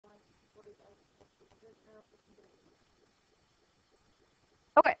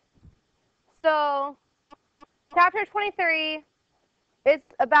Okay, so chapter 23, it's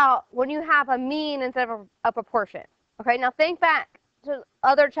about when you have a mean instead of a proportion. Okay, now think back to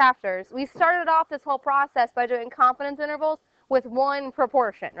other chapters. We started off this whole process by doing confidence intervals with one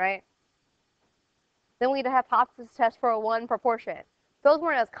proportion, right? Then we had a hypothesis test for a one proportion. Those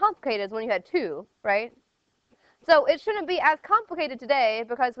weren't as complicated as when you had two, right? So it shouldn't be as complicated today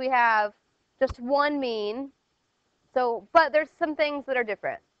because we have just one mean. So, but there's some things that are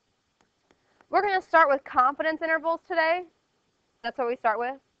different. We're going to start with confidence intervals today. That's what we start with.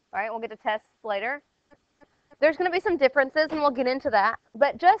 All right, we'll get to tests later. There's going to be some differences, and we'll get into that.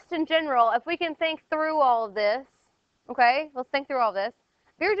 But just in general, if we can think through all of this, okay, let's think through all this.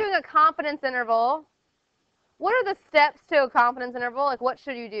 If you're doing a confidence interval, what are the steps to a confidence interval? Like, what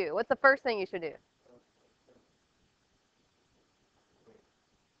should you do? What's the first thing you should do?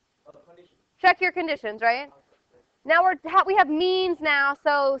 Check your conditions, right? Now we have means now,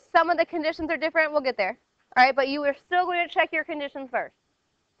 so some of the conditions are different. We'll get there. All right, but you are still going to check your conditions first.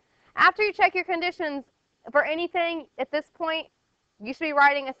 After you check your conditions, for anything at this point, you should be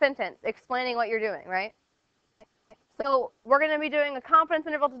writing a sentence explaining what you're doing, right? So we're going to be doing a confidence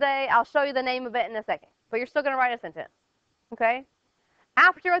interval today. I'll show you the name of it in a second, but you're still going to write a sentence, okay?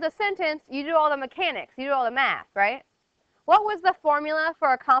 After the sentence, you do all the mechanics. You do all the math, right? What was the formula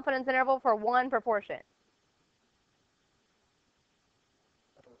for a confidence interval for one proportion?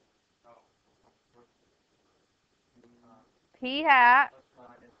 P hat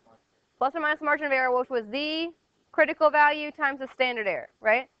plus or minus margin of error, which was the critical value times the standard error,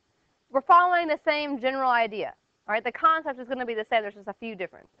 right? We're following the same general idea, all right? The concept is going to be the same. There's just a few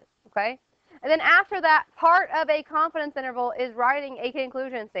differences, okay? And then after that, part of a confidence interval is writing a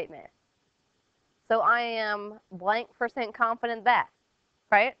conclusion statement. So I am blank % confident that,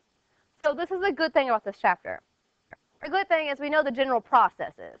 right? So this is a good thing about this chapter. The good thing is we know the general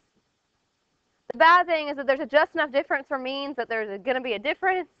processes. The bad thing is that there's just enough difference for means that there's going to be a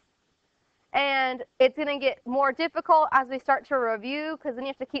difference. And it's going to get more difficult as we start to review, because then you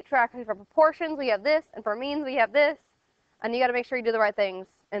have to keep track of for proportions, we have this, and for means, we have this. And you got to make sure you do the right things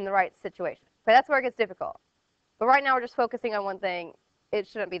in the right situation. Okay, that's where it gets difficult. But right now we're just focusing on one thing. It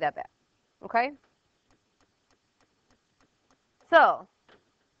shouldn't be that bad. Okay? So,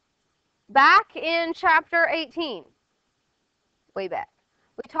 back in chapter 18, way back,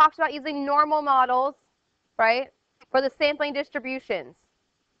 we talked about using normal models, right, for the sampling distributions,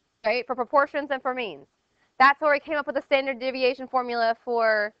 right, for proportions and for means. That's where we came up with the standard deviation formula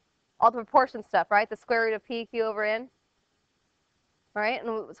for all the proportion stuff, right, the square root of p, q over n, right, and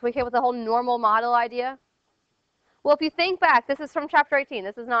so we came up with the whole normal model idea. Well, if you think back, this is from chapter 18.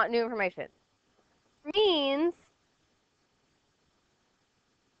 This is not new information. Means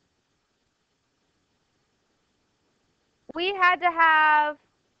we had to have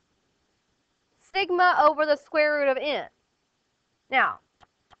sigma over the square root of n. Now,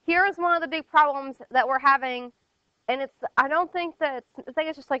 here's one of the big problems that we're having, and I think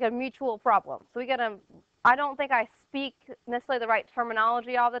it's just like a mutual problem. So I don't think I speak necessarily the right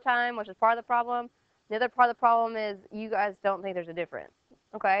terminology all the time, which is part of the problem. The other part of the problem is you guys don't think there's a difference,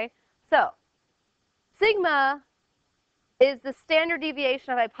 okay? So, sigma is the standard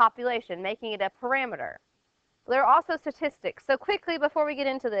deviation of a population, making it a parameter. There are also statistics. So quickly, before we get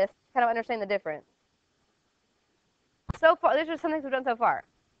into this, kind of understand the difference. So far, these are some things we've done so far.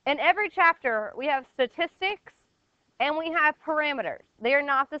 In every chapter, we have statistics and we have parameters. They are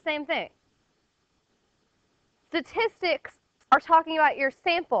not the same thing. Statistics are talking about your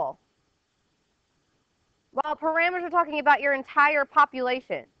sample, while parameters are talking about your entire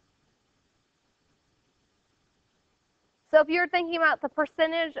population. So if you're thinking about the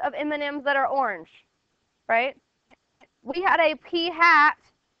percentage of M&Ms that are orange, right? We had a p hat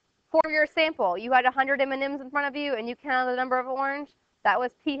for your sample. You had 100 M&Ms in front of you and you counted the number of orange. That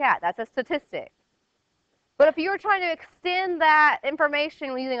was p hat. That's a statistic. But if you were trying to extend that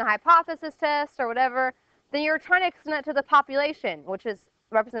information using a hypothesis test or whatever, then you're trying to extend it to the population, which is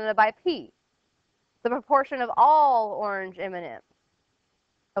represented by p, the proportion of all orange M&Ms,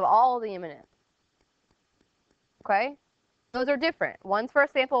 of all the M&Ms. Okay? Those are different. One's for a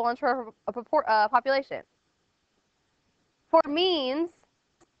sample, one's for a population. For means,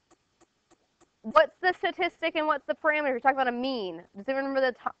 what's the statistic and what's the parameter? You're talking about a mean. Does anyone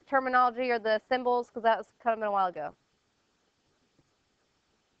remember the terminology or the symbols? Because that was kind of been a while ago.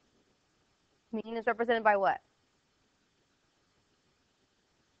 Mean is represented by what?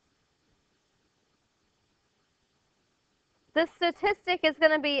 The statistic is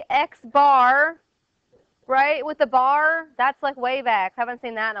going to be X bar, right? With the bar, that's like way back. Haven't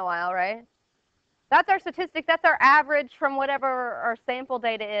seen that in a while, right? That's our statistic. That's our average from whatever our sample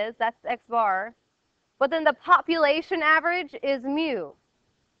data is. That's X bar. But then the population average is mu.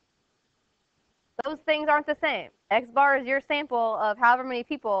 Those things aren't the same. X bar is your sample of however many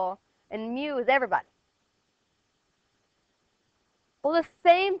people, and mu is everybody. Well, the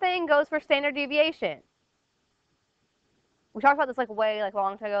same thing goes for standard deviation. We talked about this like a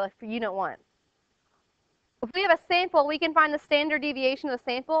long time ago, like for unit 1. If we have a sample, we can find the standard deviation of the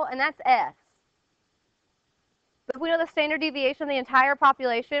sample, and that's S. But if we know the standard deviation of the entire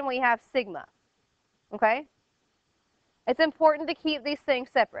population, we have sigma. Okay? It's important to keep these things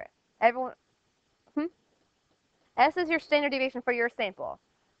separate. Everyone, S is your standard deviation for your sample.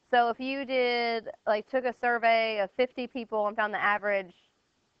 So if you did, like, took a survey of 50 people and found the average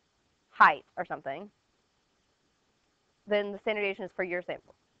height or something, then the standard deviation is for your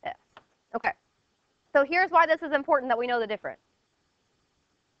sample, S. Okay. So here's why this is important that we know the difference.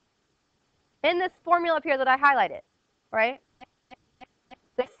 In this formula up here that I highlighted, right?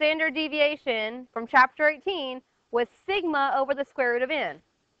 The standard deviation from chapter 18 was sigma over the square root of n.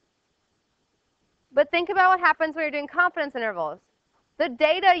 But think about what happens when you're doing confidence intervals. The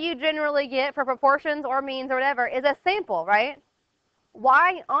data you generally get for proportions or means or whatever is a sample, right?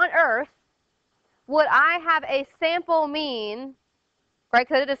 Why on earth would I have a sample mean, right,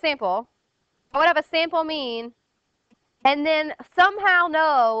 because it's a sample, I would have a sample mean and then somehow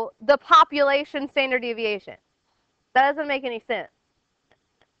know the population standard deviation? That doesn't make any sense,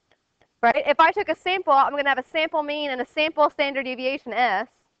 right? If I took a sample, I'm going to have a sample mean and a sample standard deviation S.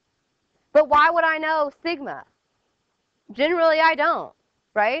 But why would I know sigma? Generally, I don't,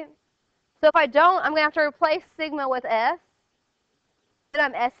 right? So if I don't, I'm going to have to replace sigma with S. Then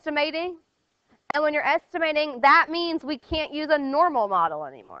I'm estimating. And when you're estimating, that means we can't use a normal model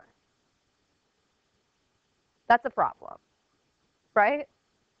anymore. That's a problem, right?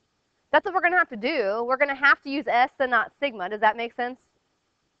 That's what we're going to have to do. We're going to have to use S and not sigma. Does that make sense?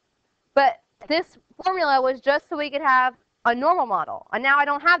 But this formula was just so we could have a normal model. And now I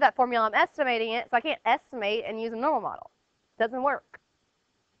don't have that formula. I'm estimating it, so I can't estimate and use a normal model. It doesn't work.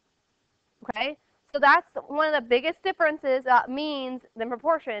 Okay? So that's one of the biggest differences means than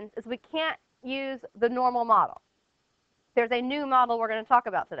proportions is we can't use the normal model. There's a new model we're going to talk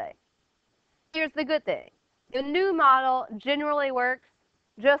about today. Here's the good thing. The new model generally works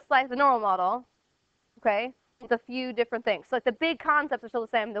just like the normal model, okay, with a few different things. So like the big concepts are still the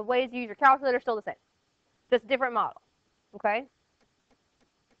same. The ways you use your calculator are still the same. Just different model, okay?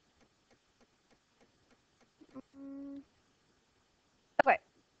 Okay.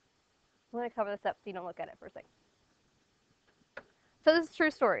 I'm going to cover this up so you don't look at it for a second. So this is a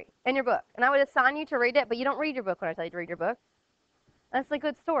true story in your book. And I would assign you to read it, but you don't read your book when I tell you to read your book. That's a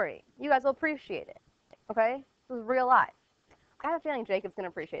good story. You guys will appreciate it, okay? This is real life. I have a feeling Jacob's going to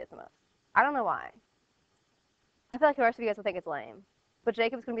appreciate it the most. I don't know why. I feel like the rest of you guys will think it's lame. But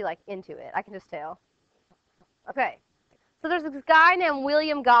Jacob's going to be, like, into it. I can just tell. Okay. So there's this guy named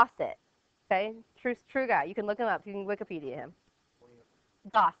William Gossett. Okay? True guy. You can look him up. You can Wikipedia him.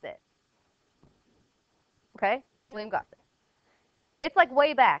 Gossett. Okay? William Gossett. It's like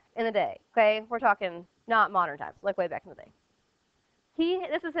way back in the day. Okay? We're talking not modern times. Like way back in the day.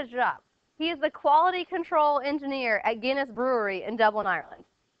 This is his job. He is the quality control engineer at Guinness Brewery in Dublin, Ireland.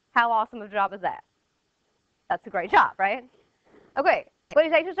 How awesome of a job is that? That's a great job, right? Okay, but he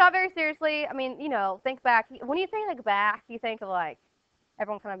takes his job very seriously. I mean, you know, think back. When you think like back, you think of like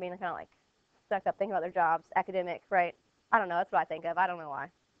everyone kind of being kind of like stuck up, thinking about their jobs, academic, right? I don't know. That's what I think of. I don't know why.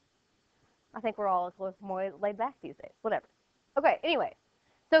 I think we're all a little more laid back these days. Whatever. Okay, anyway.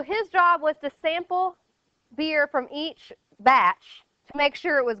 So his job was to sample beer from each batch to make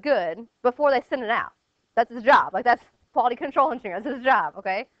sure it was good before they send it out. That's his job. Like, that's quality control engineer. That's his job,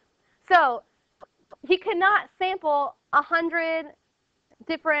 okay? So he could not sample 100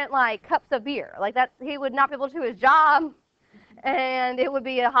 different, like, cups of beer. Like, that he would not be able to do his job, and it would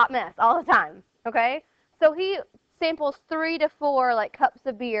be a hot mess all the time, okay? So he samples 3 to 4, like, cups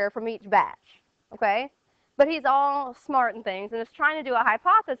of beer from each batch, okay? But he's all smart and things, and is trying to do a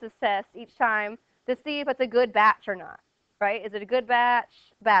hypothesis test each time to see if it's a good batch or not, right? Is it a good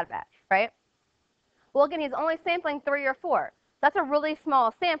batch, bad batch, right? Well, again, he's only sampling 3 or 4. That's a really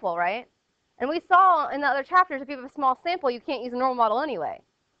small sample, right? And we saw in the other chapters, if you have a small sample, you can't use a normal model anyway.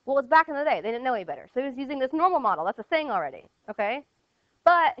 Well, it's back in the day. They didn't know any better. So he was using this normal model. That's a thing already, okay?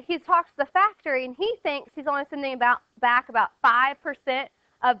 But he talks to the factory, and he thinks he's only sending back about 5%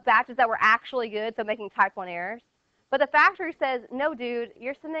 of batches that were actually good, so making type 1 errors. But the factory says, no, dude,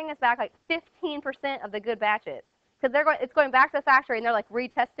 you're sending us back like 15% of the good batches. Because it's going back to the factory, and they're like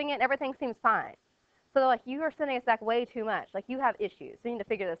retesting it, and everything seems fine. So they're like, you are sending us back way too much. Like, you have issues. So you need to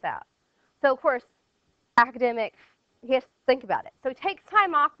figure this out. So, of course, academic, he has to think about it. So he takes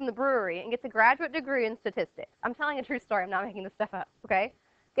time off from the brewery and gets a graduate degree in statistics. I'm telling a true story. I'm not making this stuff up, okay?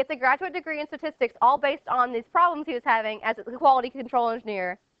 Gets a graduate degree in statistics, all based on these problems he was having as a quality control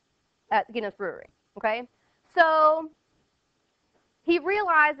engineer at Guinness Brewery, okay? So he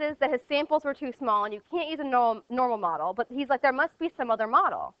realizes that his samples were too small and you can't use a normal model, but he's like, there must be some other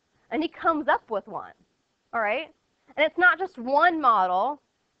model. And he comes up with one, all right? And it's not just one model,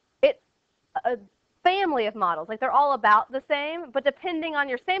 it's a family of models. Like they're all about the same, but depending on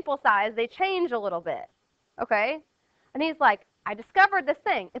your sample size, they change a little bit, okay? And he's like, I discovered this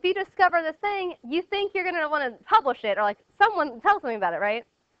thing. If you discover this thing, you think you're gonna wanna publish it, or like someone tells me about it, right?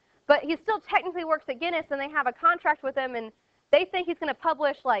 But he still technically works at Guinness and they have a contract with him and they think he's gonna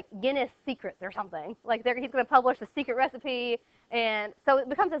publish like Guinness secrets or something. Like he's gonna publish a secret recipe, and so it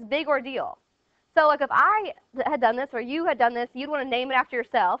becomes this big ordeal. So like if I had done this or you had done this, you'd wanna name it after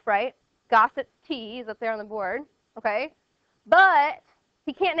yourself, right? Gossip Tea is up there on the board, okay? But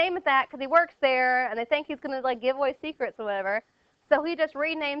he can't name it that because he works there and they think he's gonna like give away secrets or whatever. So he just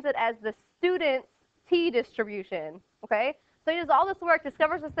renames it as the Students Tea Distribution, okay? So he does all this work,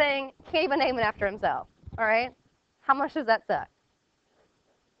 discovers this thing, can't even name it after himself, all right? How much does that suck?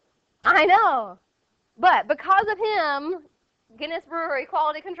 I know. But because of him, Guinness Brewery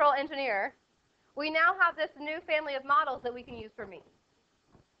quality control engineer, we now have this new family of models that we can use for meat.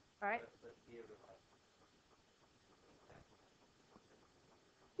 All right?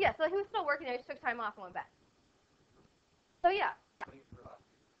 Yeah, so he was still working there. He just took time off and went back. So yeah.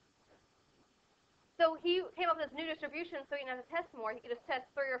 So he came up with this new distribution so he didn't have to test more. He could just test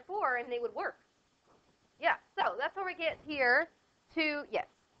 3 or 4 and they would work. Yeah, so that's where we get here to, yes.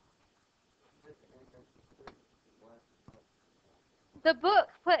 The book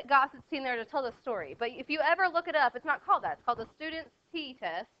put Gossip's Tea in there to tell the story, but if you ever look it up, it's not called that. It's called the Student's Tea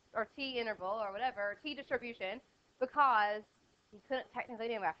Test, or Tea Interval, or whatever, or Tea Distribution, because he couldn't technically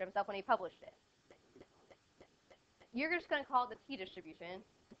name it after himself when he published it. You're just going to call it the Tea Distribution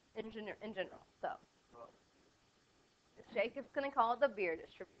in general, so. Jacob's going to call it the Beer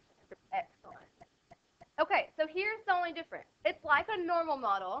Distribution. Excellent. Okay, so here's the only difference. It's like a normal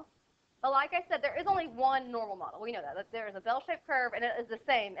model, but like I said, there is only one normal model. We know that. There is a bell-shaped curve, and it is the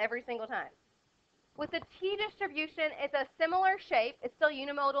same every single time. With the T distribution, it's a similar shape. It's still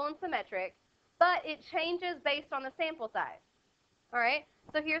unimodal and symmetric, but it changes based on the sample size. All right?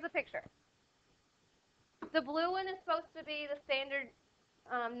 So here's a picture. The blue one is supposed to be the standard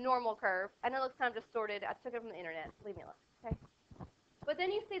normal curve. I know it looks kind of distorted. I took it from the internet. Leave me alone. Okay? But then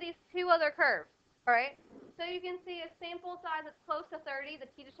you see these 2 other curves. All right? So you can see a sample size that's close to 30, the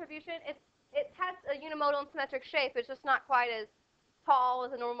T distribution. It has a unimodal and symmetric shape. It's just not quite as tall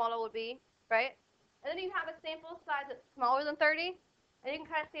as a normal model would be, right? And then you have a sample size that's smaller than 30, and you can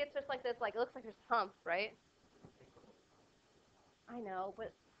kind of see it's just like this, like it looks like there's humps, right? I know,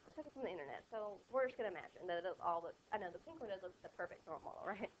 but I took it from the internet, so we're just gonna imagine that it does all the. I know the pink one does look the perfect normal model,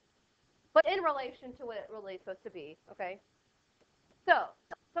 right? But in relation to what it really is supposed to be, okay? So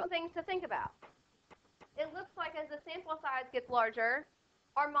some things to think about. It looks like as the sample size gets larger,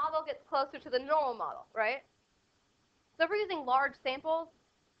 our model gets closer to the normal model, right? So if we're using large samples,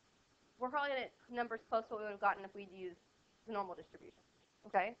 we're probably going to get numbers close to what we would have gotten if we'd used the normal distribution,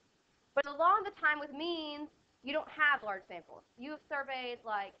 okay? But a lot of the time with means, you don't have large samples. You have surveyed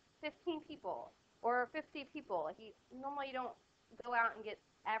like 15 people or 50 people. Like normally you don't go out and get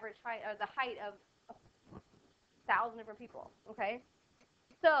average height or the height of 1,000 different people, okay?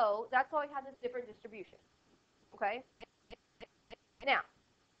 So that's why we have this different distribution, okay? Now,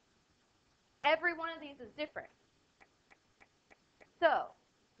 every one of these is different. So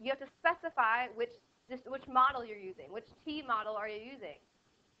you have to specify which model you're using, which T model are you using.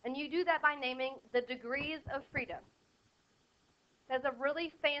 And you do that by naming the degrees of freedom. That's a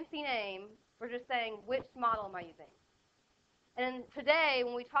really fancy name for just saying which model am I using. And today,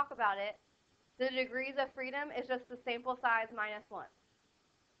 when we talk about it, the degrees of freedom is just the sample size minus 1.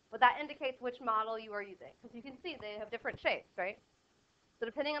 But that indicates which model you are using. Because you can see they have different shapes, right? So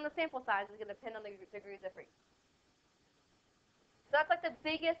depending on the sample size, it's going to depend on the degrees of freedom. So that's like the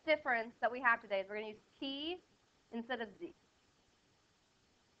biggest difference that we have today is we're going to use T instead of Z.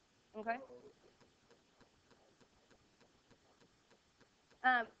 Okay?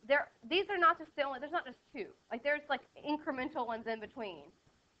 These are not just the only, there's not just 2. Like there's like incremental ones in between.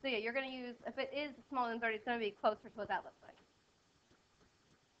 So yeah, you're going to use, if it is smaller than 30, it's going to be closer to what that looks like.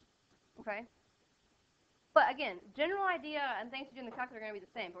 Okay? But again, general idea and things to do in the calculator are going to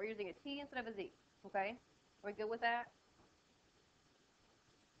be the same, but we're using a T instead of a Z. Okay? Are we good with that?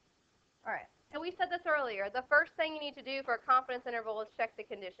 All right. And we said this earlier. The first thing you need to do for a confidence interval is check the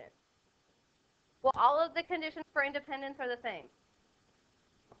condition. Well, all of the conditions for independence are the same.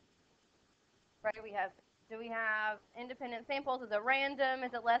 Right? Do we have independent samples? Is it random?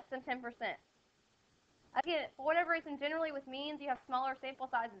 Is it less than 10%? Again, for whatever reason, generally with means, you have smaller sample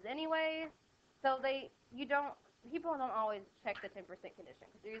sizes anyways. So people don't always check the 10% condition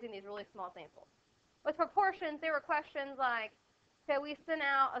because they're using these really small samples. With proportions, there were questions like, okay, we sent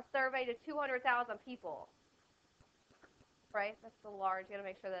out a survey to 200,000 people. Right? That's a large. You got to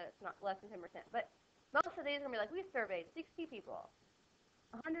make sure that it's not less than 10%. But most of these are going to be like, we surveyed 60 people,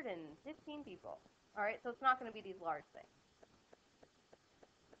 115 people. All right? So it's not going to be these large things.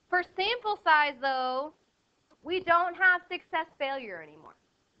 For sample size, though, we don't have success failure anymore.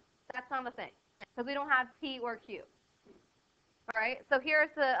 That's not a thing because we don't have P or Q. All right? So here's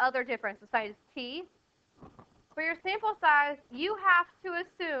the other difference besides T. For your sample size, you have to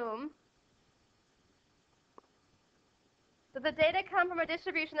assume that the data come from a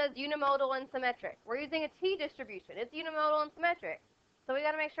distribution that's unimodal and symmetric. We're using a T distribution. It's unimodal and symmetric. So we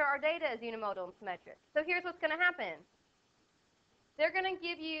got to make sure our data is unimodal and symmetric. So here's what's going to happen. They're going to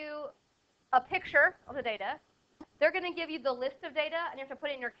give you a picture of the data. They're going to give you the list of data, and you have to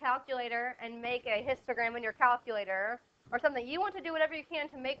put it in your calculator and make a histogram in your calculator or something. You want to do whatever you can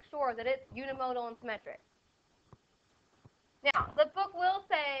to make sure that it's unimodal and symmetric. Now, the book will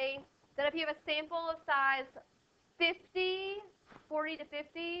say that if you have a sample of size 40 to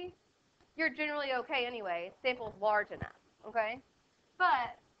 50, you're generally okay anyway. Sample's large enough, okay?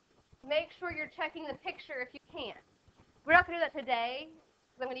 But make sure you're checking the picture if you can. We're not going to do that today,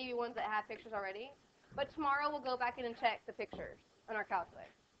 because I'm going to give you ones that have pictures already. But tomorrow we'll go back in and check the pictures on our calculator,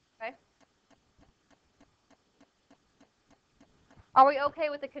 okay? Are we okay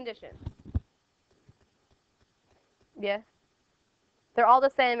with the conditions? Yes. They're all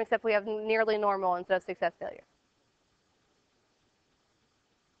the same except we have nearly normal instead of success failure.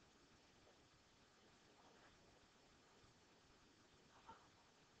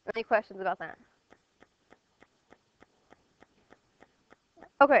 Any questions about that?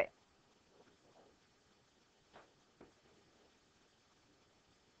 Okay.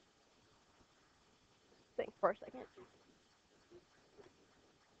 Think for a second.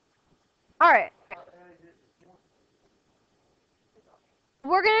 All right.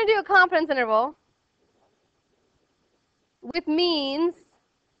 We're going to do a confidence interval with means,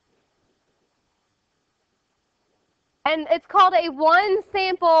 and it's called a one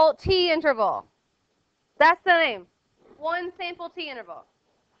sample T interval. That's the name. One sample T interval.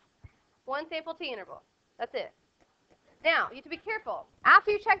 One sample T interval. That's it. Now, you have to be careful.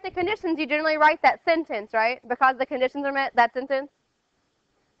 After you check the conditions, you generally write that sentence, right? Because the conditions are met, that sentence.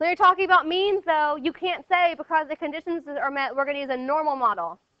 When you're talking about means, though, you can't say because the conditions are met, we're going to use a normal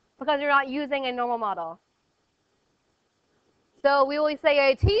model, because you're not using a normal model. So we will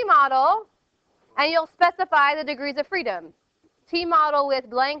say a T model, and you'll specify the degrees of freedom. T model with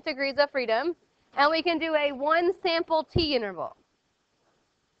blank degrees of freedom, and we can do a one sample T interval.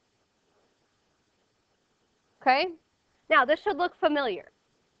 Okay? Now, this should look familiar.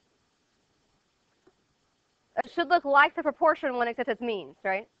 It should look like the proportion one, except it's means,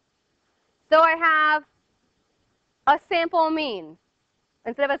 right? So I have a sample mean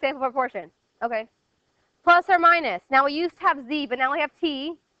instead of a sample proportion. Okay. Plus or minus. Now we used to have Z, but now we have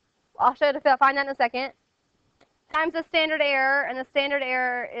T. I'll show you to find that in a second. Times the standard error, and the standard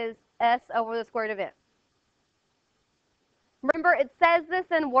error is S over the square root of N. Remember, it says this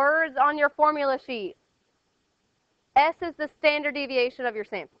in words on your formula sheet. S is the standard deviation of your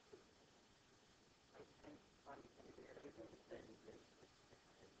sample.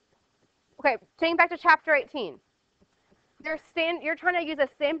 Okay, taking back to chapter 18. You're trying to use a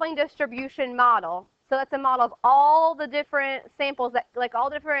sampling distribution model. So that's a model of all the different samples, that, like all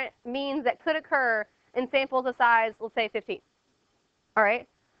different means that could occur in samples of size, let's say 15. All right?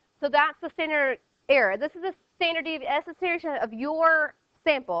 So that's the standard error. This is the standard deviation of your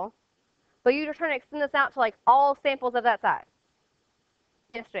sample, but you're trying to extend this out to like all samples of that size.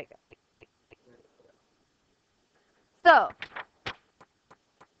 Yes, Jacob. So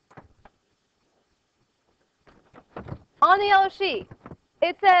on the yellow sheet,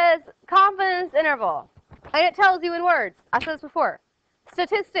 it says confidence interval, and it tells you in words. I said this before.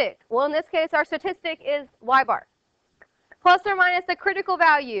 Statistic. Well, in this case, our statistic is y bar. Plus or minus the critical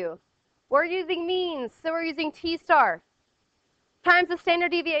value. We're using means, so we're using T star. Times the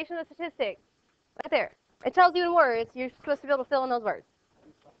standard deviation of the statistic. Right there. It tells you in words. You're supposed to be able to fill in those words.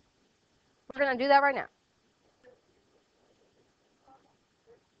 We're going to do that right now.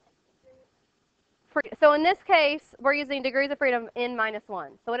 So in this case, we're using degrees of freedom in minus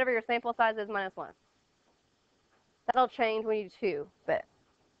 1. So whatever your sample size is, minus 1. That'll change when you do 2, but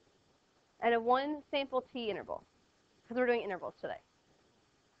and a 1 sample t interval, because we're doing intervals today.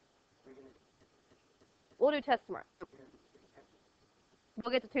 We'll do tests tomorrow.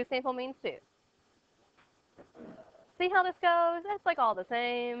 We'll get to 2 sample means too. See how this goes? That's like all the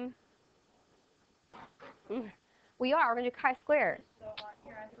same. We're going to do chi-squared.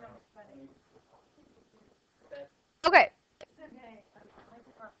 Okay.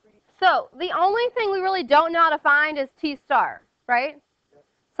 So the only thing we really don't know how to find is t star, right? So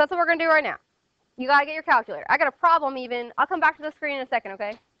that's what we're going to do right now. You got to get your calculator. I got a problem even. I'll come back to the screen in a second,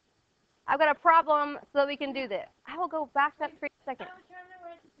 okay? I've got a problem so that we can do this. I will go back to that screen in a second. I was trying to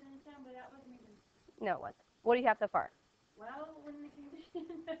write the sentence down, but that wasn't even. No, it wasn't. What do you have so far? Well, when the condition.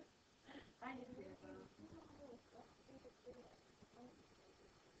 I did it.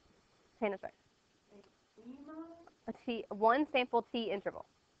 Hannah's right. Emo? A 1 sample t interval.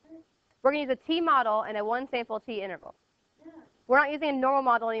 We're going to use a t model and a 1 sample t interval. Yeah. We're not using a normal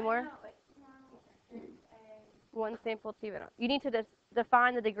model anymore. I know, but tomorrow is a. 1 sample t interval. You need to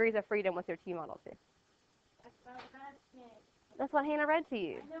define the degrees of freedom with your t model too. That's what Hannah read to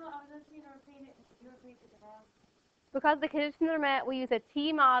you. I know, I was listening to repeat it. You repeated it now. Because the conditions are met, we use a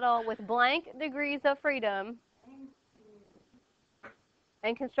t model with blank degrees of freedom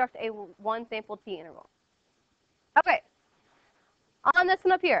and construct a 1 sample t interval. Okay. On this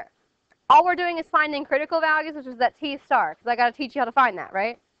one up here, all we're doing is finding critical values, which is that t star, because I got to teach you how to find that,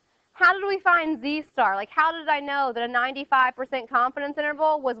 right? How did we find z star? Like, how did I know that a 95% confidence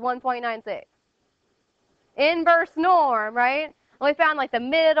interval was 1.96? Inverse norm, right? And we found like the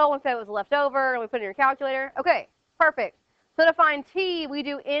middle, we found it was left over, and we put it in your calculator. Okay, perfect. So to find t, we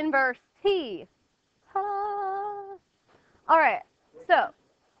do inverse t. All right, so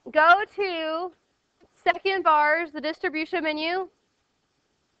go to second bars, the distribution menu.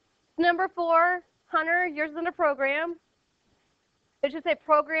 Number 4, Hunter, yours is in a program. It should say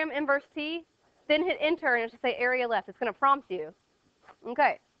program inverse t. Then hit enter, and it should say area left. It's going to prompt you.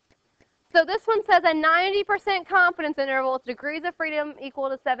 Okay. So this one says a 90% confidence interval with degrees of freedom equal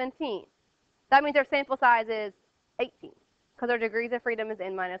to 17. That means our sample size is 18, because our degrees of freedom is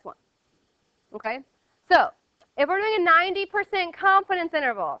n minus 1. Okay? So if we're doing a 90% confidence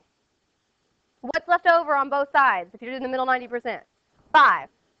interval, what's left over on both sides if you're doing the middle 90%? 5.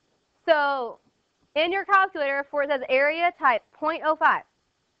 So in your calculator, where it says area, type 0.05.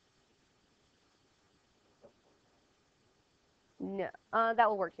 No, that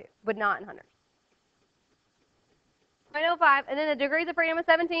will work too, but not in hundreds. 0.05, and then the degrees of freedom is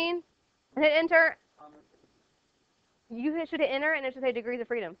 17. And hit enter. You should hit enter, and it should say degrees of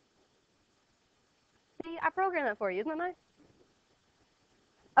freedom. See, I programmed that for you. Isn't that nice?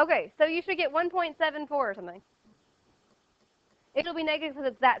 Okay, so you should get 1.74 or something. It'll be negative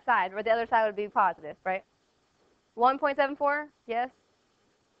because it's that side, where the other side would be positive, right? 1.74, yes?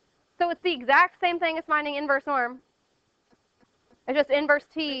 So it's the exact same thing as finding inverse norm. It's just inverse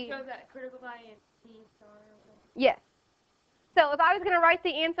t. So that critical value t star. Yes. So if I was going to write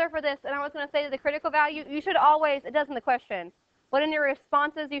the answer for this and I was going to say the critical value, you should always, it does in the question, but in your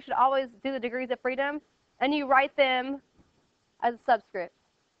responses, you should always do the degrees of freedom, and you write them as a subscript.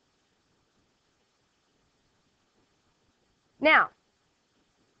 Now,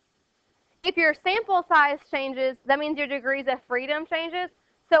 if your sample size changes, that means your degrees of freedom changes.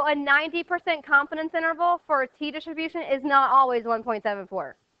 So a 90% confidence interval for a t distribution is not always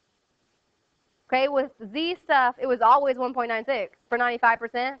 1.74. Okay, with z stuff, it was always 1.96 for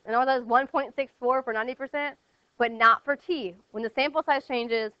 95%, and all that was 1.64 for 90%, but not for t. When the sample size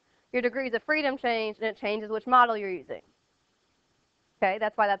changes, your degrees of freedom change, and it changes which model you're using. Okay,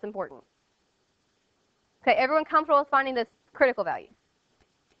 that's why that's important. Okay, everyone comfortable with finding this critical value?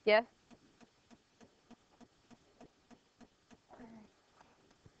 Yes?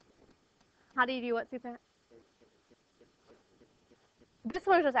 How do you do what, Supat? This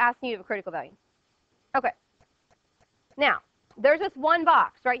one is just asking you a critical value. Okay. Now, there's this one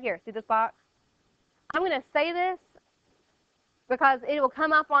box right here. See this box? I'm going to say this because it will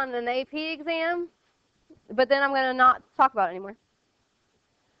come up on an AP exam, but then I'm going to not talk about it anymore.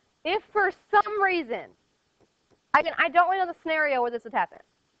 If for some reason, I don't really know the scenario where this would happen,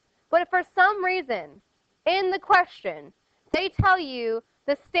 but if for some reason in the question they tell you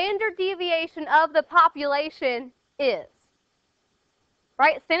the standard deviation of the population is,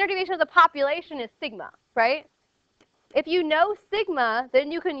 right? Standard deviation of the population is sigma, right? If you know sigma, then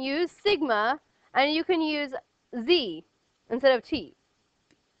you can use sigma and you can use z instead of t.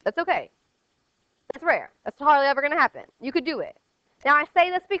 That's okay. That's rare. That's hardly ever going to happen. You could do it. Now I say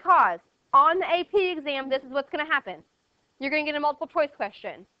this because on the AP exam, this is what's going to happen. You're going to get a multiple choice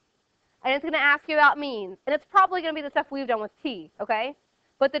question. And it's going to ask you about means. And it's probably going to be the stuff we've done with t, okay?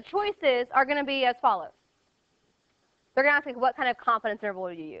 But the choices are going to be as follows. They're going to ask you what kind of confidence interval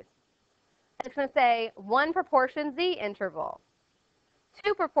do you use. And it's going to say 1 proportion Z interval,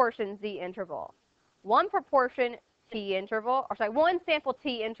 2 proportion Z interval, 1 proportion T interval, or sorry, 1 sample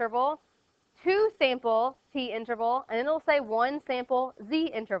T interval, 2 sample T interval, and then it'll say 1 sample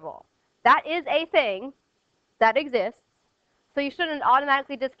Z interval. That is a thing that exists, so you shouldn't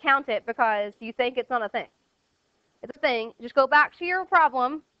automatically discount it because you think it's not a thing. It's a thing. Just go back to your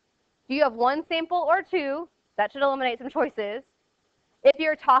problem. Do you have 1 sample or 2? That should eliminate some choices. If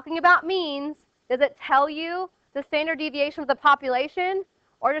you're talking about means, does it tell you the standard deviation of the population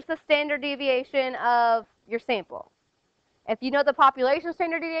or just the standard deviation of your sample? If you know the population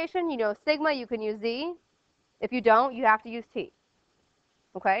standard deviation, you know sigma, you can use Z. If you don't, you have to use T.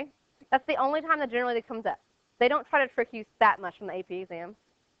 Okay? That's the only time that generally comes up. They don't try to trick you that much from the AP exam.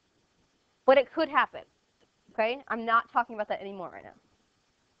 But it could happen. Okay? I'm not talking about that anymore right now.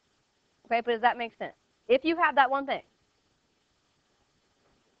 Okay, but does that make sense? If you have that one thing.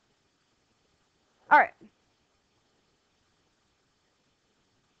 All right.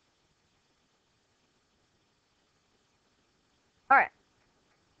 All right.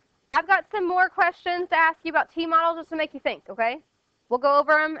 I've got some more questions to ask you about T models just to make you think, okay? We'll go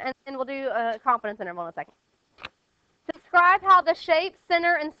over them and then we'll do a confidence interval in a second. Describe how the shape,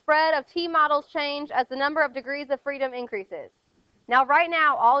 center, and spread of T models change as the number of degrees of freedom increases. Now, right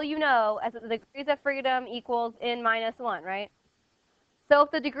now, all you know is that the degrees of freedom equals n minus 1, right? So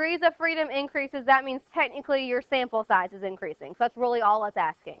if the degrees of freedom increases, that means technically your sample size is increasing. So that's really all it's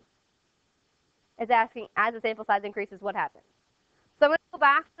asking. It's asking, as the sample size increases, what happens? So I'm going to go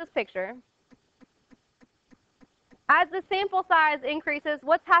back to this picture. As the sample size increases,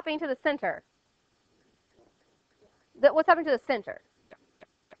 what's happening to the center? What's happening to the center?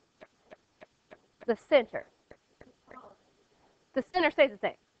 The center. The center stays the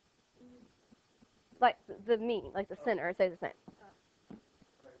same. Like the mean, like the center stays the same.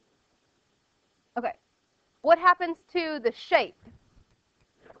 Okay. What happens to the shape?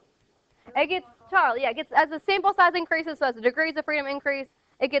 It gets taller. Yeah, it gets, as the sample size increases, so as the degrees of freedom increase,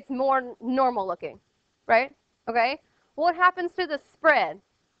 it gets more normal looking, right? Okay. What happens to the spread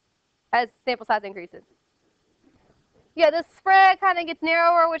as sample size increases? Yeah, the spread kind of gets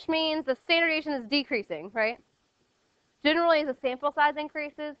narrower, which means the standard deviation is decreasing, right? Generally, as the sample size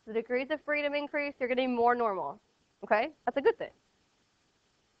increases, the degrees of freedom increase, you're getting more normal. Okay? That's a good thing.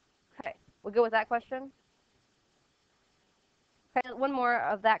 Okay, we'll go with that question. Okay, one more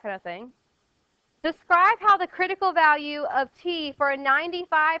of that kind of thing. Describe how the critical value of T for a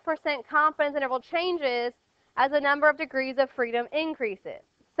 95% confidence interval changes as the number of degrees of freedom increases.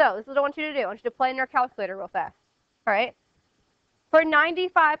 So this is what I want you to do. I want you to play in your calculator real fast. All right? For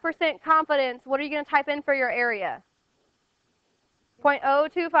 95% confidence, what are you going to type in for your area?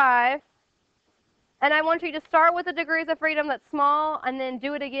 0.025. And I want you to start with the degrees of freedom that's small and then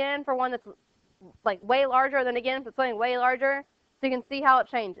do it again for one that's like way larger, then again for something way larger, so you can see how it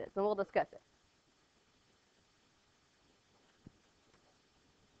changes, and we'll discuss it.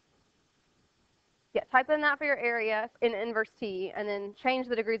 Yeah, type in that for your area in inverse T, and then change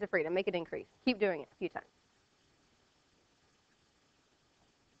the degrees of freedom, make it increase. Keep doing it a few times.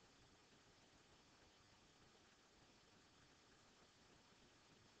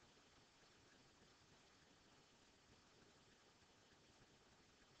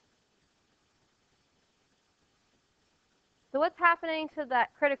 So what's happening to that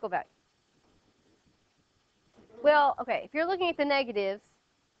critical value? Well, okay, if you're looking at the negatives,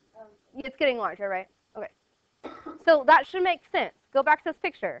 it's getting larger, right? Okay. So that should make sense. Go back to this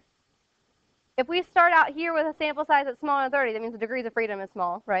picture. If we start out here with a sample size that's smaller than 30, that means the degrees of freedom is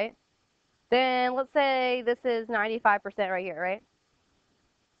small, right? Then let's say this is 95% right here, right?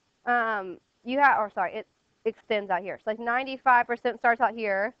 It extends out here. So like 95% starts out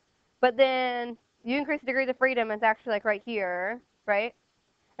here, but then you increase the degrees of freedom, it's actually like right here, right?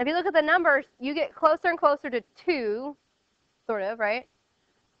 If you look at the numbers, you get closer and closer to 2, sort of, right?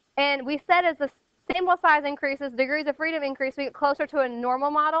 And we said as the sample size increases, degrees of freedom increase, we get closer to a normal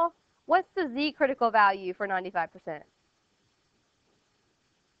model. What's the Z critical value for 95%?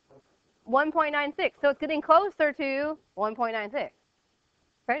 1.96. So it's getting closer to 1.96.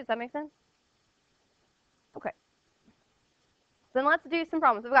 Right? Does that make sense? Okay. Then let's do some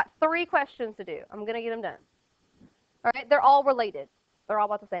problems. We've got 3 questions to do. I'm going to get them done. All right? They're all related. They're all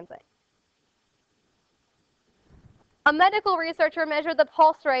about the same thing. A medical researcher measured the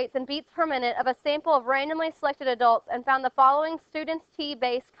pulse rates and beats per minute of a sample of randomly selected adults and found the following student's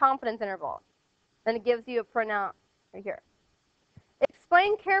T-based confidence interval. Then it gives you a printout right here.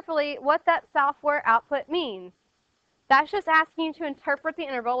 Explain carefully what that software output means. That's just asking you to interpret the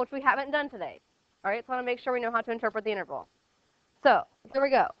interval, which we haven't done today. All right, so I want to make sure we know how to interpret the interval. So here we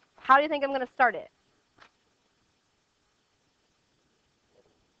go. How do you think I'm going to start it?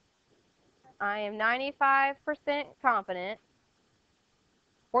 I am 95% confident.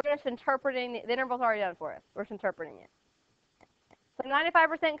 We're just interpreting, the interval's already done for us. We're just interpreting it. So I'm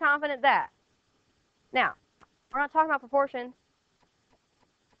 95% confident that. Now, we're not talking about proportions.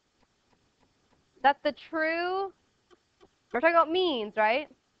 That's the true, we're talking about means, right?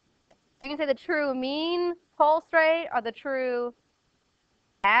 You can say the true mean pulse rate or the true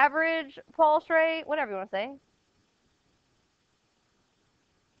average pulse rate, whatever you want to say.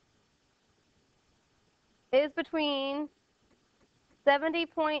 Is between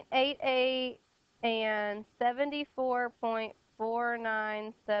 70.88 and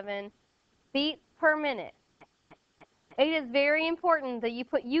 74.497 beats per minute. It is very important that you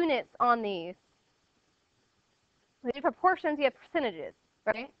put units on these. When you do proportions, you have percentages,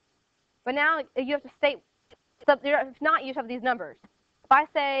 right? But now you have to state, if not, you just have these numbers. If I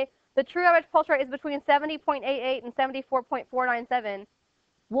say the true average pulse rate is between 70.88 and 74.497,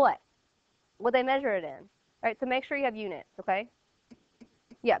 what would they measure it in? Right, so make sure you have units, okay?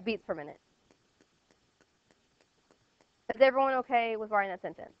 Yeah, beats per minute. Is everyone okay with writing that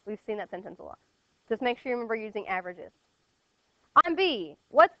sentence? We've seen that sentence a lot. Just make sure you remember using averages. On B,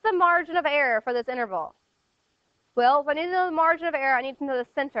 what's the margin of error for this interval? Well, if I need to know the margin of error, I need to know the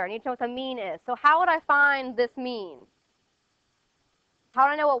center. I need to know what the mean is. So how would I find this mean? How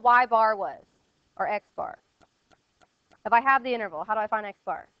do I know what y bar was or x bar? If I have the interval, how do I find x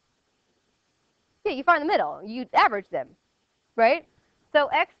bar? Yeah, you find the middle. You average them, right? So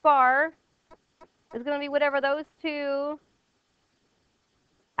x bar is going to be whatever those two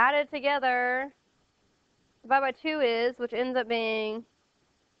added together divided by 2 is, which ends up being,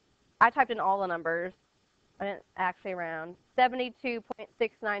 I typed in all the numbers. I didn't actually round.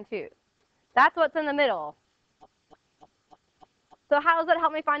 72.692. That's what's in the middle. So how does that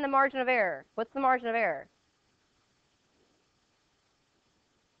help me find the margin of error? What's the margin of error?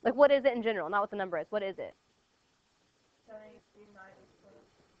 Like, what is it in general? Not what the number is. What is it?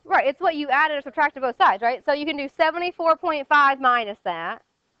 Right, it's what you added or subtracted both sides, right? So you can do 74.5 minus that,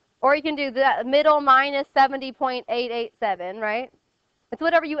 or you can do the middle minus 70.887, right? It's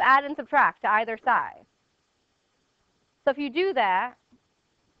whatever you add and subtract to either side. So if you do that,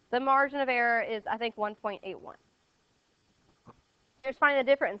 the margin of error is, I think, 1.81. Just find the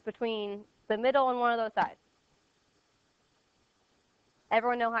difference between the middle and one of those sides.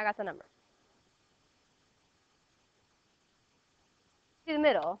 Everyone know how I got the number? See the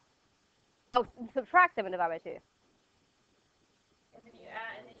middle. Oh, subtract them and divide by 2. And then you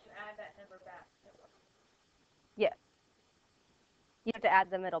add that number back. Yes. You have to add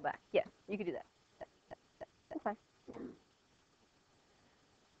the middle back. Yes, you could do that. That's fine.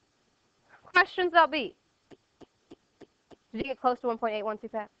 Questions about B? Did you get close to 1.81 too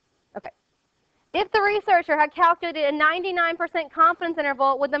fast? Okay. If the researcher had calculated a 99% confidence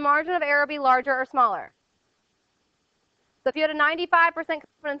interval, would the margin of error be larger or smaller? So if you had a 95%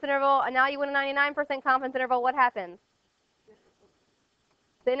 confidence interval and now you went a 99% confidence interval, what happens?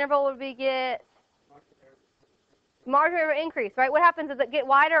 The interval would be margin of error increase, right? What happens? Does it get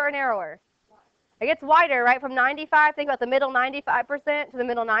wider or narrower? It gets wider, right? From 95, think about the middle 95% to the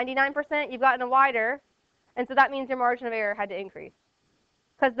middle 99%. You've gotten a wider, and so that means your margin of error had to increase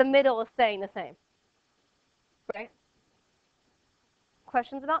because the middle is staying the same, right?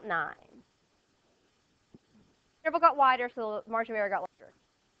 Questions about 9. The interval got wider, so the margin of error got larger.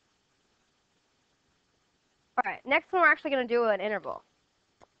 All right, next one we're actually going to do an interval.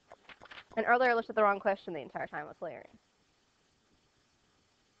 And earlier I looked at the wrong question the entire time. It was hilarious.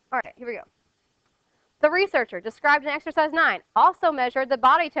 All right, here we go. The researcher, described in exercise 9, also measured the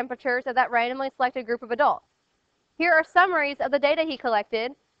body temperatures of that randomly selected group of adults. Here are summaries of the data he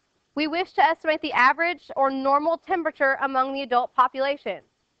collected. We wish to estimate the average or normal temperature among the adult population.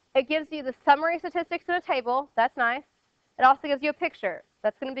 It gives you the summary statistics in a table. That's nice. It also gives you a picture.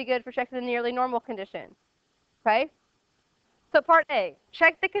 That's going to be good for checking the nearly normal condition. Okay? So part A,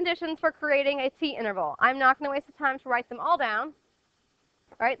 check the conditions for creating a T interval. I'm not going to waste the time to write them all down.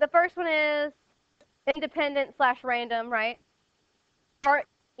 All right, the first one is independent/random, right?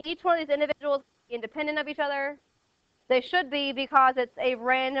 Each one of these individuals is independent of each other. They should be because it's a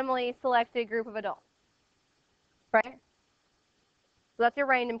randomly selected group of adults, right? So that's your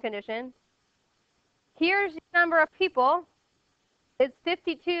random condition. Here's the number of people. It's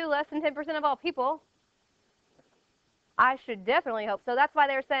 52, less than 10% of all people. I should definitely hope so. That's why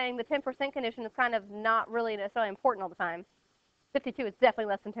they're saying the 10% condition is kind of not really necessarily important all the time. 52 is definitely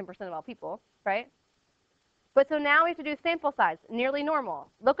less than 10% of all people, right? But so now we have to do sample size, nearly normal.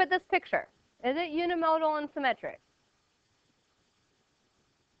 Look at this picture. Is it unimodal and symmetric?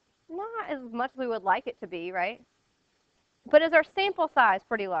 Not as much as we would like it to be, right? But is our sample size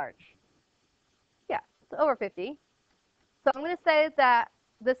pretty large? Yeah, it's over 50. So I'm going to say that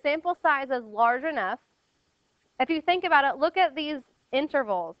the sample size is large enough. If you think about it, look at these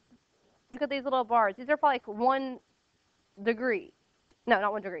intervals. Look at these little bars. These are probably like 1 degree. No,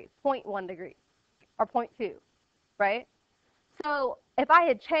 not 1 degree, 0.1 degree or 0.2, right? So if I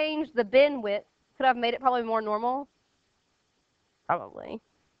had changed the bin width, could I have made it probably more normal? Probably.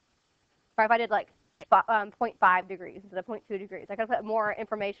 Or if I did like 0.5 degrees instead of 0.2 degrees, I could put more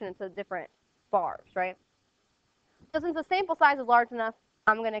information into different bars, right? So since the sample size is large enough,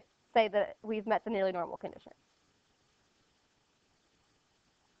 I'm going to say that we've met the nearly normal condition.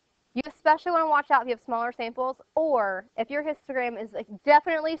 You especially want to watch out if you have smaller samples, or if your histogram is like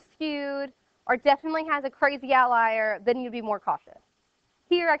definitely skewed or definitely has a crazy outlier, then you'd be more cautious.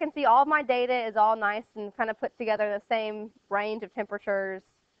 Here I can see all of my data is all nice and kind of put together in the same range of temperatures.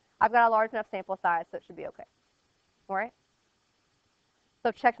 I've got a large enough sample size, so it should be okay. All right?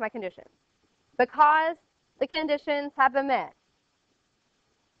 So check my conditions. Because the conditions have been met,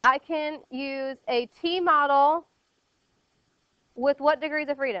 I can use a T model with what degrees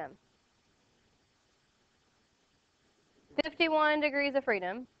of freedom? 51 degrees of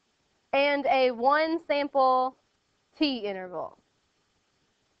freedom, and a 1 sample T interval,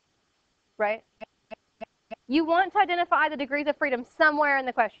 right? You want to identify the degrees of freedom somewhere in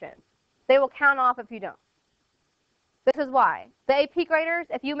the question. They will count off if you don't. This is why. The AP graders,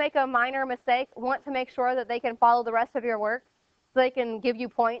 if you make a minor mistake, want to make sure that they can follow the rest of your work so they can give you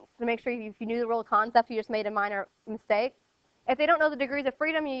points to make sure if you knew the real concept, you just made a minor mistake. If they don't know the degrees of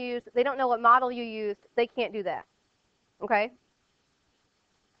freedom you used, they don't know what model you used, they can't do that. Okay?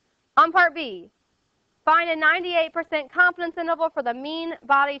 On part B, find a 98% confidence interval for the mean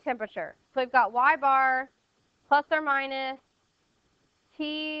body temperature. So we've got Y bar plus or minus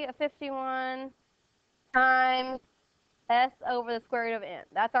T of 51 times S over the square root of N.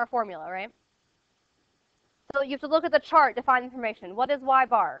 That's our formula, right? So you have to look at the chart to find information. What is Y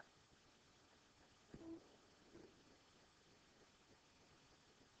bar?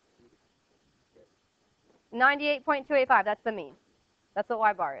 $98.285, that's the mean. That's what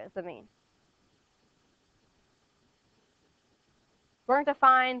Y bar is, the mean. We're going to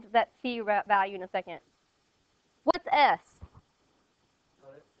find that T value in a second. What's S?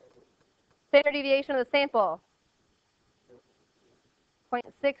 Standard deviation of the sample.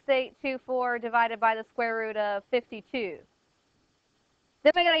 0.6824 divided by the square root of 52.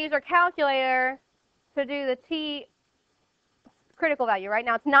 Then we're going to use our calculator to do the T critical value, right?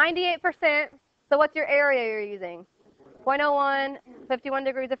 Now it's 98%, so what's your area you're using? 0.01, 51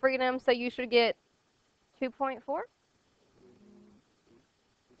 degrees of freedom, so you should get 2.4.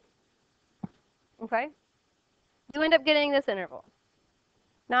 Okay? You end up getting this interval.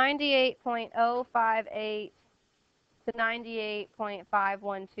 98.058 to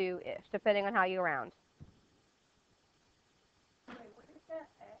 98.512-ish, depending on how you round.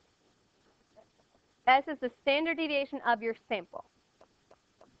 S is the standard deviation of your sample.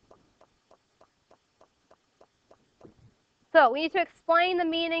 So we need to explain the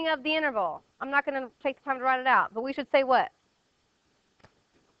meaning of the interval. I'm not going to take the time to write it out, but we should say what?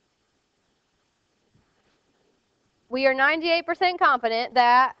 We are 98% confident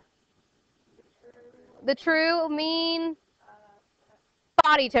that the true mean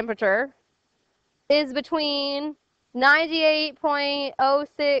body temperature is between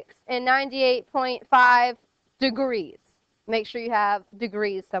 98.06 and 98.5 degrees. Make sure you have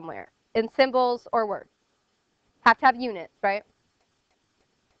degrees somewhere in symbols or words. Have to have units, right?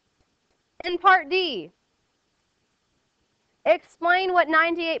 In part D, explain what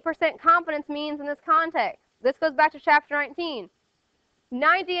 98% confidence means in this context. This goes back to chapter 19.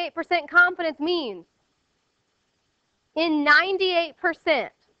 98% confidence means in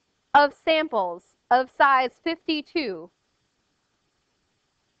 98% of samples of size 52,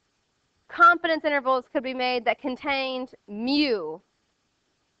 confidence intervals could be made that contained mu,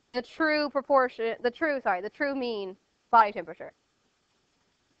 the true mean body temperature.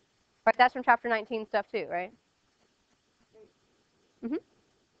 Right, that's from chapter 19 stuff too, right?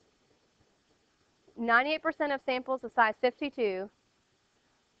 98% of samples of size 52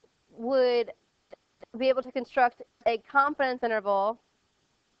 would be able to construct a confidence interval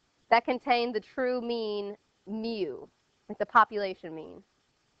that contained the true mean mu, like the population mean.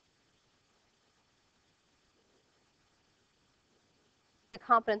 The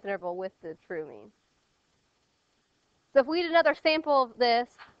confidence interval with the true mean. So if we did another sample of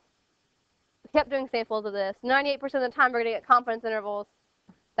this kept doing samples of this, 98% of the time we're going to get confidence intervals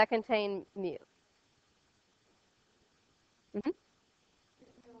that contain mu. Mm-hmm.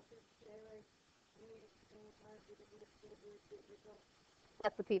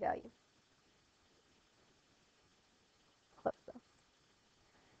 That's the p-value. Close though.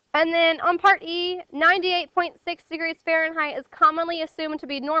 And then on part E, 98.6 degrees Fahrenheit is commonly assumed to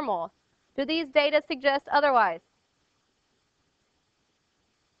be normal. Do these data suggest otherwise?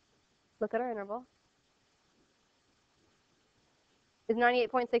 Look at our interval. Is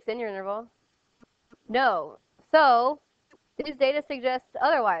 98.6 in your interval? No. So these data suggest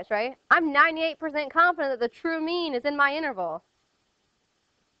otherwise, right? I'm 98% confident that the true mean is in my interval,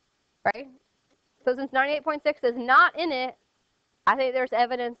 right? So since 98.6 is not in it, I think there's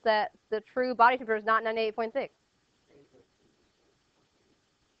evidence that the true body temperature is not 98.6.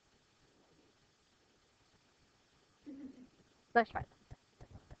 Nice try.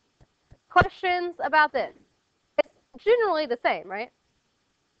 Questions about this? It's generally the same, right?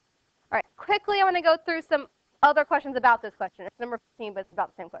 All right, quickly I want to go through some other questions about this question. It's number 15, but it's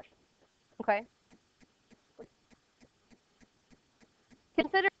about the same question. Okay?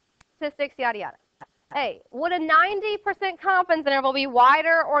 Consider statistics, yada, yada. A, would a 90% confidence interval be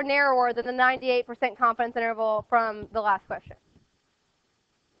wider or narrower than the 98% confidence interval from the last question?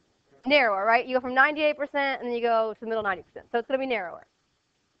 Narrower, right? You go from 98% and then you go to the middle 90%. So it's going to be narrower.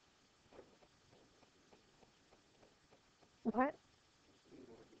 What?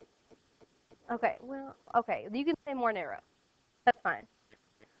 Okay, well, okay. You can say more narrow. That's fine.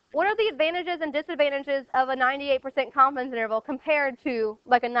 What are the advantages and disadvantages of a 98% confidence interval compared to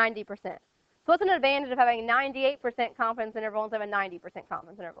like a 90%? So what's an advantage of having a 98% confidence interval instead of a 90%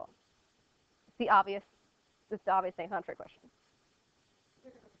 confidence interval? It's the obvious thing, contrary question.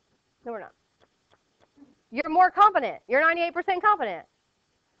 No, we're not. You're more confident. You're 98% confident.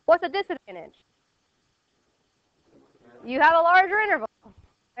 What's a disadvantage? You have a larger interval.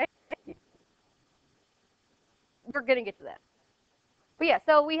 Right? We're going to get to that. But yeah,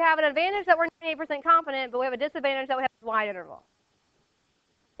 so we have an advantage that we're 98% confident, but we have a disadvantage that we have a wide interval.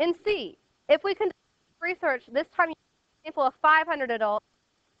 In C, if we conduct research, this time you have a sample of 500 adults,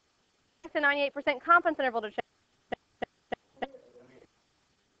 to 98% confidence interval to check. If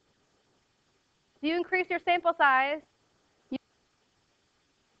you increase your sample size, your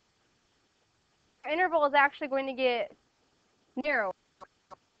interval is actually going to get narrower.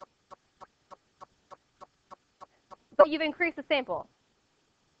 But you've increased the sample.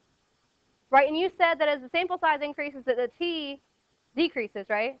 Right? And you said that as the sample size increases, that the t decreases,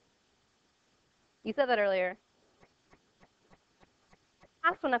 right? You said that earlier.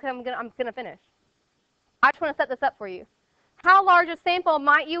 Last one, I'm gonna finish. I just want to set this up for you. How large a sample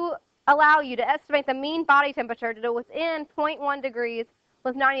might you allow you to estimate the mean body temperature to within 0.1 degrees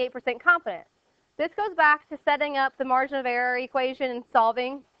with 98% confidence? This goes back to setting up the margin of error equation and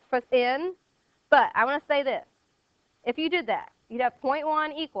solving for n. But I want to say this. If you did that, you'd have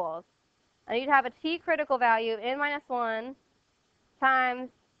 0.1 equals, and you'd have a t critical value of n minus 1 times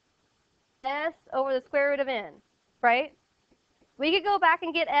s over the square root of n, right? We could go back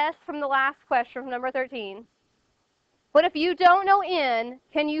and get s from the last question, from number 13. But if you don't know n,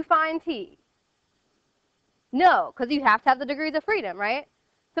 can you find t? No, because you have to have the degrees of freedom, right?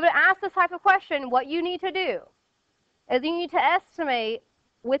 So to ask this type of question, what you need to do is you need to estimate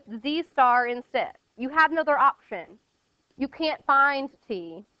with z star instead. You have no other option. You can't find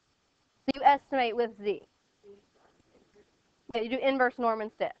t, so you estimate with z. Yeah, you do inverse norm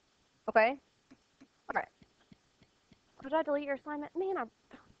instead. Okay? All right. Did I delete your assignment? Man,